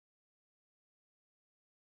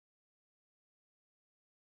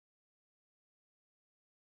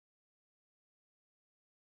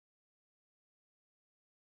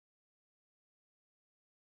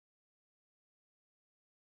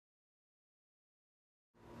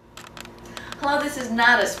Hello, this is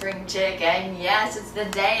not a spring chick, and yes, it's the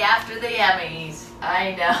day after the Emmys.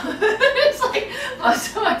 I know. It's like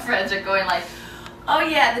most of my friends are going like, oh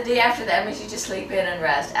yeah, the day after the Emmys, you just sleep in and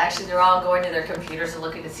rest. Actually, they're all going to their computers and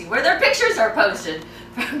looking to see where their pictures are posted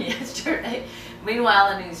from yesterday.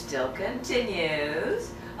 Meanwhile, the news still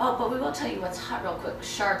continues. Oh, but we will tell you what's hot real quick.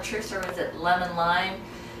 Chartreuse, or is it lemon lime?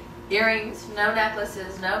 Earrings, no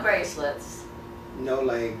necklaces, no bracelets. No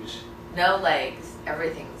legs. No legs.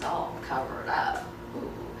 Everything's all covered up.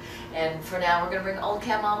 Ooh. And for now, we're going to bring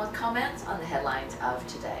Oldecam on with comments on the headlines of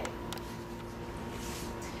today.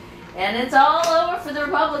 And it's all over for the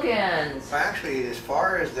Republicans. Well, actually, as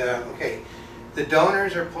far as the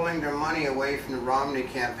donors are pulling their money away from the Romney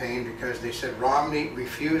campaign because they said Romney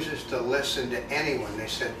refuses to listen to anyone. They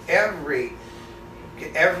said every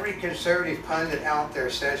conservative pundit out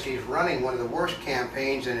there says he's running one of the worst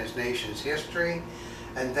campaigns in his nation's history,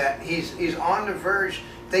 and that he's on the verge.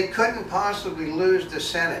 They couldn't possibly lose the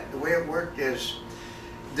Senate. The way it worked is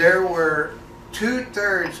there were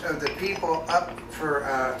 2/3 of the people up for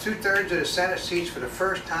 2/3 of the Senate seats for the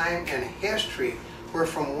first time in history were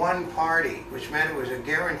from one party, which meant it was a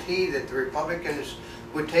guarantee that the Republicans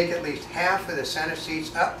would take at least half of the Senate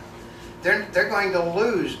seats up. They're going to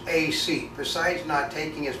lose a seat, besides not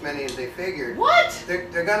taking as many as they figured. What?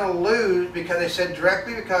 They're going to lose because they said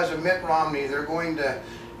directly because of Mitt Romney, they're going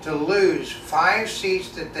to lose 5 seats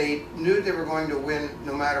that they knew they were going to win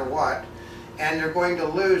no matter what. And they're going to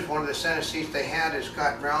lose one of the Senate seats they had is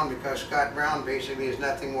Scott Brown, because Scott Brown basically is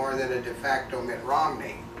nothing more than a de facto Mitt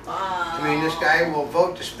Romney. Oh. I mean, this guy will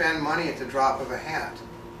vote to spend money at the drop of a hat.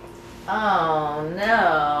 Oh, no.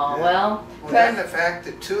 Yeah. Well, then the fact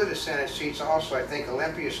that 2 of the Senate seats also, I think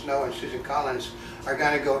Olympia Snowe and Susan Collins, are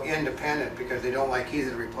going to go independent because they don't like either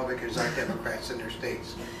the Republicans or Democrats in their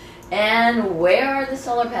states. And where are the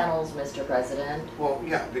solar panels, Mr. President? Well,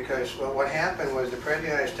 yeah, because what happened was the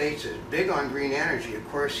President of the United States is big on green energy.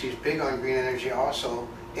 Of course, he's big on green energy also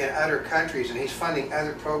in other countries, and he's funding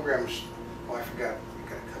other programs. Oh, I forgot. We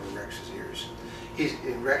got to cover Rex's ears. He's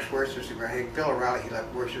in Rex worships the ground. Hey, Bill O'Reilly, he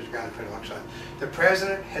left worships the ground and put it on. The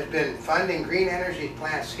President has been funding green energy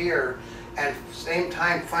plants here, and at the same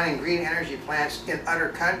time funding green energy plants in other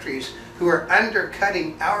countries who are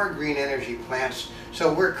undercutting our green energy plants.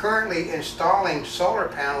 So we're currently installing solar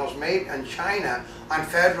panels made in China on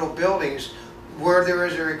federal buildings where there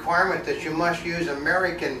is a requirement that you must use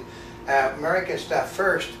American stuff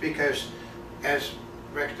first, because, as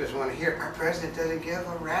Rex doesn't want to hear, our president doesn't give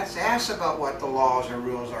a rat's ass about what the laws or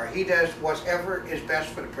rules are. He does whatever is best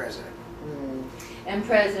for the president. And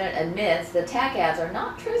President admits the TAC ads are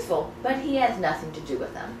not truthful, but he has nothing to do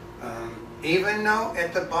with them. Even though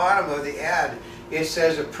at the bottom of the ad it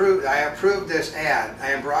says approved, I approve this ad.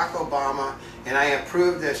 I am Barack Obama and I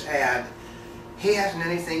approve this ad. He hasn't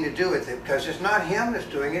anything to do with it because it's not him that's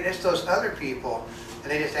doing it, it's those other people.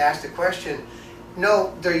 And they just ask the question,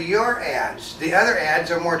 no, they're your ads. The other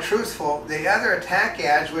ads are more truthful. The other attack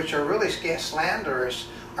ads, which are really slanderous,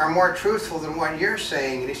 are more truthful than what you're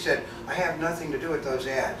saying. And he said, I have nothing to do with those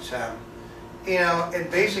ads. You know,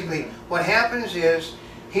 it basically, what happens is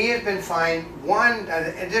he has been fined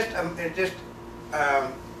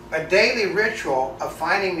a daily ritual of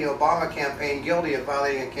finding the Obama campaign guilty of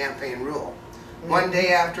violating a campaign rule. One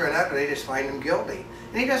day after another, they just find him guilty.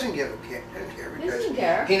 And he doesn't give a care. Because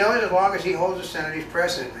he knows as long as he holds the Senate, he's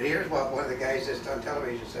president. But here's what one of the guys that's on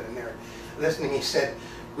television said in there listening. He said,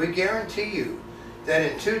 we guarantee you that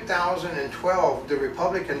in 2012, the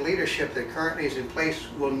Republican leadership that currently is in place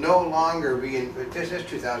will no longer be in, this is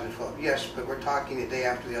 2012, yes, but we're talking the day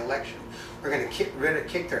after the election. We're going to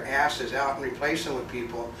kick their asses out and replace them with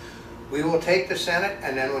people. We will take the Senate,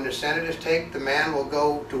 and then when the Senate is taken, the man will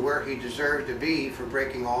go to where he deserves to be for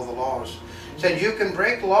breaking all the laws. Said you can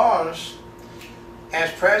break laws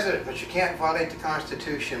as president, but you can't violate the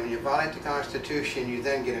Constitution. When you violate the Constitution, you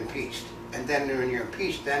then get impeached. And then when you're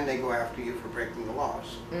impeached, then they go after you for breaking the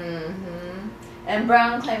laws. And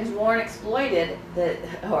Brown claims Warren exploited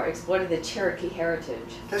the Cherokee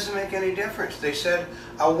heritage. Doesn't make any difference. They said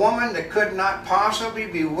a woman that could not possibly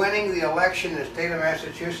be winning the election in the state of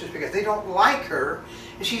Massachusetts because they don't like her,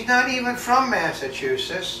 and she's not even from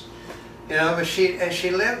Massachusetts. You know, but she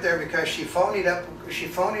lived there because she phonied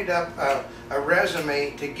up a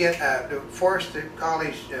resume to get to force the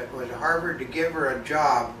college, was Harvard, to give her a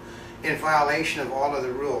job in violation of all of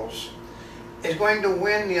the rules. Is going to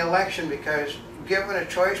win the election because given a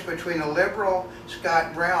choice between a liberal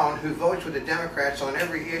Scott Brown who votes with the Democrats on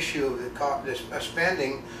every issue of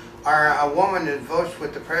spending, or a woman that votes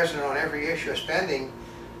with the president on every issue of spending,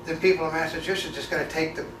 the people of Massachusetts just going to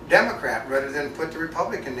take the Democrat rather than put the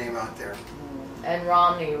Republican name out there. And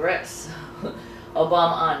Romney rips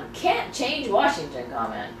Obama on "can't change Washington"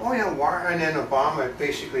 comment. Oh yeah, and then Obama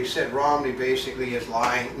basically said Romney basically is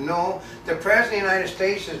lying. No, the President of the United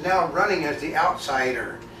States is now running as the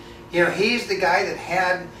outsider. You know, he's the guy that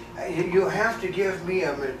had, you have to give me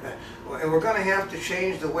we're going to have to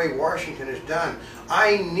change the way Washington is done.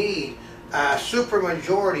 I need a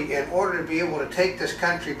supermajority in order to be able to take this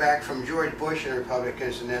country back from George Bush and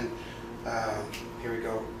Republicans. And then, here we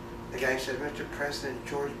go. The guy said, Mr. President,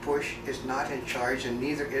 George Bush is not in charge and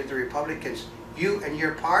neither is the Republicans. You and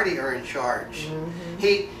your party are in charge.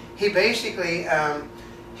 Mm-hmm. He basically,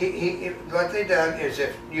 what they done is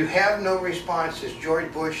if you have no responses, George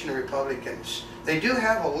Bush and the Republicans, they do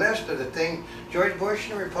have a list of the things. George Bush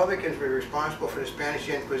and the Republicans were responsible for the Spanish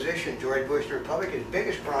Inquisition. George Bush and the Republicans'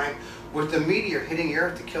 biggest crime was the meteor hitting the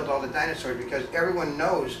earth that killed all the dinosaurs, because everyone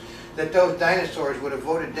knows that those dinosaurs would have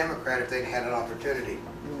voted Democrat if they'd had an opportunity.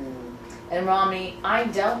 And Romney, I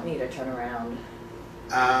don't need a turnaround.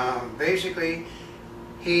 Basically,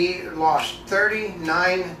 he lost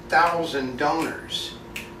 39,000 donors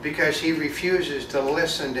because he refuses to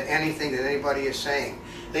listen to anything that anybody is saying.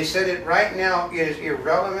 They said it right now, it is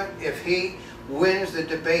irrelevant if he wins the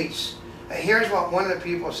debates. Here's what one of the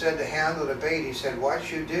people said to handle the debate. He said, what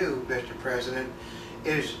you do, Mr. President,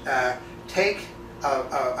 is take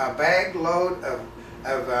a bag load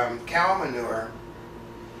of cow manure.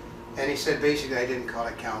 And he said, basically, I didn't call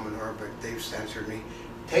it cow manure, but they've censored me.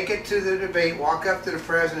 Take it to the debate, walk up to the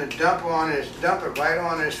president, dump it right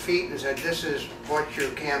on his feet and said, this is what your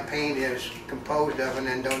campaign is composed of, and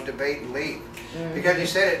then don't debate and leave. Mm-hmm. Because he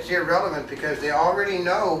said it's irrelevant because they already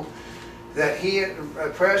know that the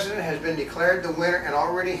president has been declared the winner and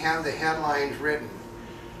already have the headlines written.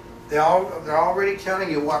 They're already telling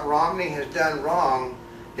you what Romney has done wrong.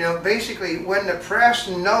 You know, basically, when the press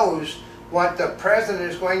knows what the president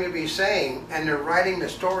is going to be saying and they're writing the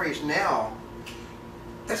stories now,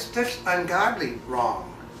 that's ungodly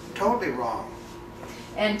wrong, totally wrong.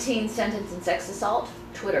 And teen sentenced in sex assault,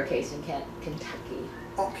 Twitter case in Kentucky.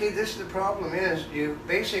 Okay, this is the problem is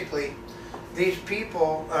basically these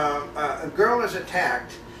people, a girl is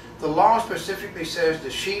attacked. The law specifically says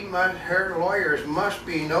that her lawyers must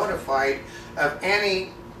be notified of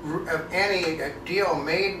any deal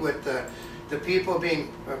made with the people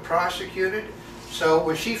being prosecuted. So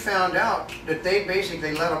when she found out that they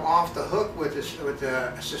basically let them off the hook with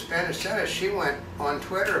the suspended sentence, she went on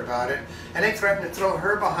Twitter about it, and they threatened to throw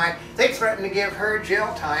her behind. They threatened to give her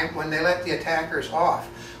jail time when they let the attackers off.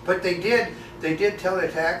 But they did tell the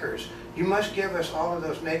attackers, you must give us all of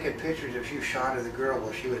those naked pictures of you shot of the girl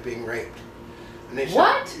while she was being raped. And they said,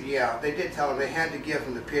 what? Yeah, they did tell them they had to give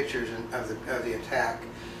them the pictures of the attack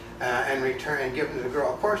and return and give them to the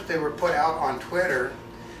girl. Of course, they were put out on Twitter,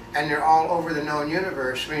 and they're all over the known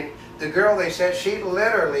universe. I mean, the girl, they said, she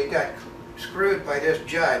literally got screwed by this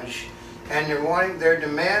judge, and they're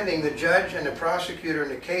demanding the judge and the prosecutor in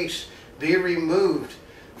the case be removed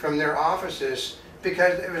from their offices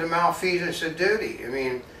because it was a malfeasance of duty. I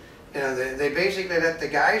mean, you know, they basically let the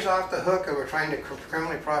guys off the hook and were trying to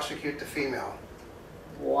criminally prosecute the female.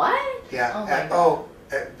 What? Yeah. Oh my God.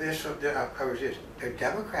 This covers this. They're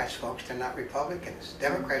Democrats, folks. They're not Republicans.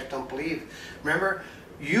 Democrats don't believe. Remember,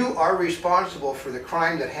 you are responsible for the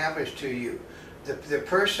crime that happens to you. The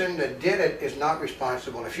person that did it is not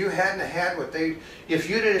responsible. If you hadn't had if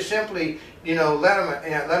you'd have simply, you know, let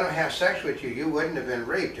them have sex with you, you wouldn't have been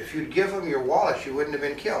raped. If you'd give them your wallet, you wouldn't have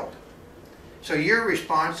been killed. So you're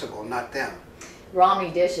responsible, not them.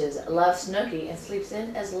 Romney dishes, loves Snooki, and sleeps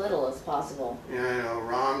in as little as possible. You know,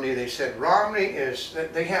 Romney, they said Romney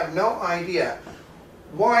they have no idea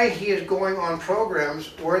why he is going on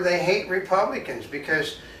programs where they hate Republicans,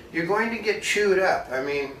 because you're going to get chewed up. I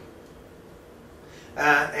mean,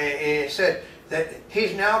 and he said that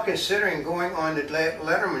he's now considering going on the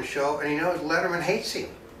Letterman show, and he knows Letterman hates him.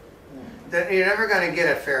 That you're never going to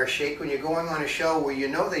get a fair shake when you're going on a show where you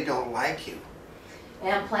know they don't like you.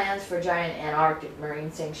 And plans for giant Antarctic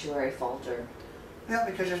marine sanctuary falter. Yeah,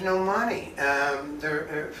 because there's no money.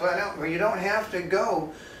 They're flat out. Well, you don't have to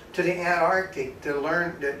go to the Antarctic to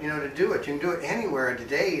learn that, you know, to do it. You can do it anywhere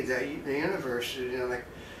today. The universe, you know, like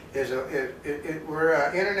we're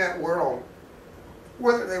an internet world,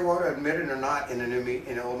 whether they want to admit it or not in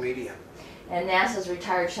the old media. And NASA's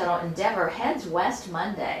retired shuttle Endeavour heads west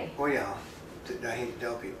Monday. Oh yeah, I hate to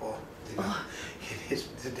tell people. You know,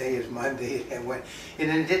 today is Monday, and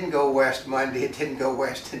it didn't go west Monday. It didn't go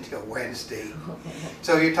west until Wednesday.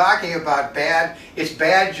 So you're talking about it's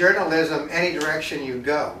bad journalism any direction you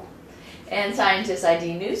go. And scientists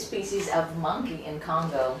ID new species of monkey in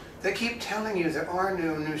Congo. They keep telling you there are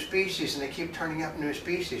new species, and they keep turning up new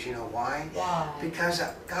species. You know why? Why? Because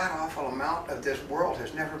a god-awful amount of this world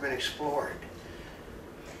has never been explored.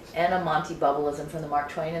 And a Monty Bubbleism from the Mark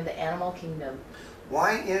Twain of the Animal Kingdom.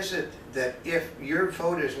 Why is it that if your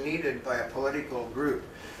vote is needed by a political group,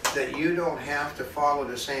 that you don't have to follow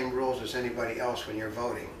the same rules as anybody else when you're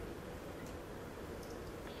voting?